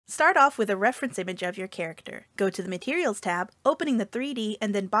Start off with a reference image of your character. Go to the Materials tab, opening the 3D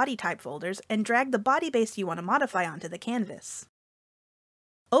and then Body Type folders, and drag the body base you want to modify onto the canvas.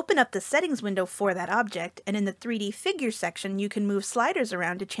 Open up the Settings window for that object, and in the 3D Figures section you can move sliders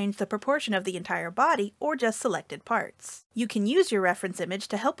around to change the proportion of the entire body or just selected parts. You can use your reference image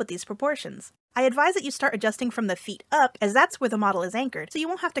to help with these proportions. I advise that you start adjusting from the feet up, as that's where the model is anchored, so you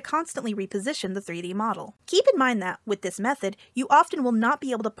won't have to constantly reposition the 3D model. Keep in mind that, with this method, you often will not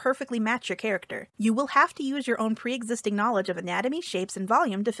be able to perfectly match your character. You will have to use your own pre-existing knowledge of anatomy, shapes, and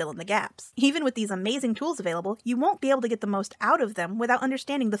volume to fill in the gaps. Even with these amazing tools available, you won't be able to get the most out of them without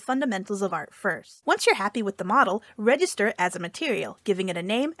understanding the fundamentals of art first. Once you're happy with the model, register it as a material, giving it a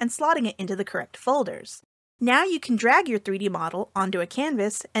name and slotting it into the correct folders. Now you can drag your 3D model onto a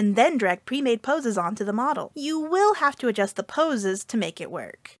canvas and then drag pre-made poses onto the model. You will have to adjust the poses to make it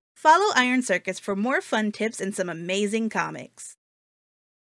work. Follow Iron Circus for more fun tips and some amazing comics.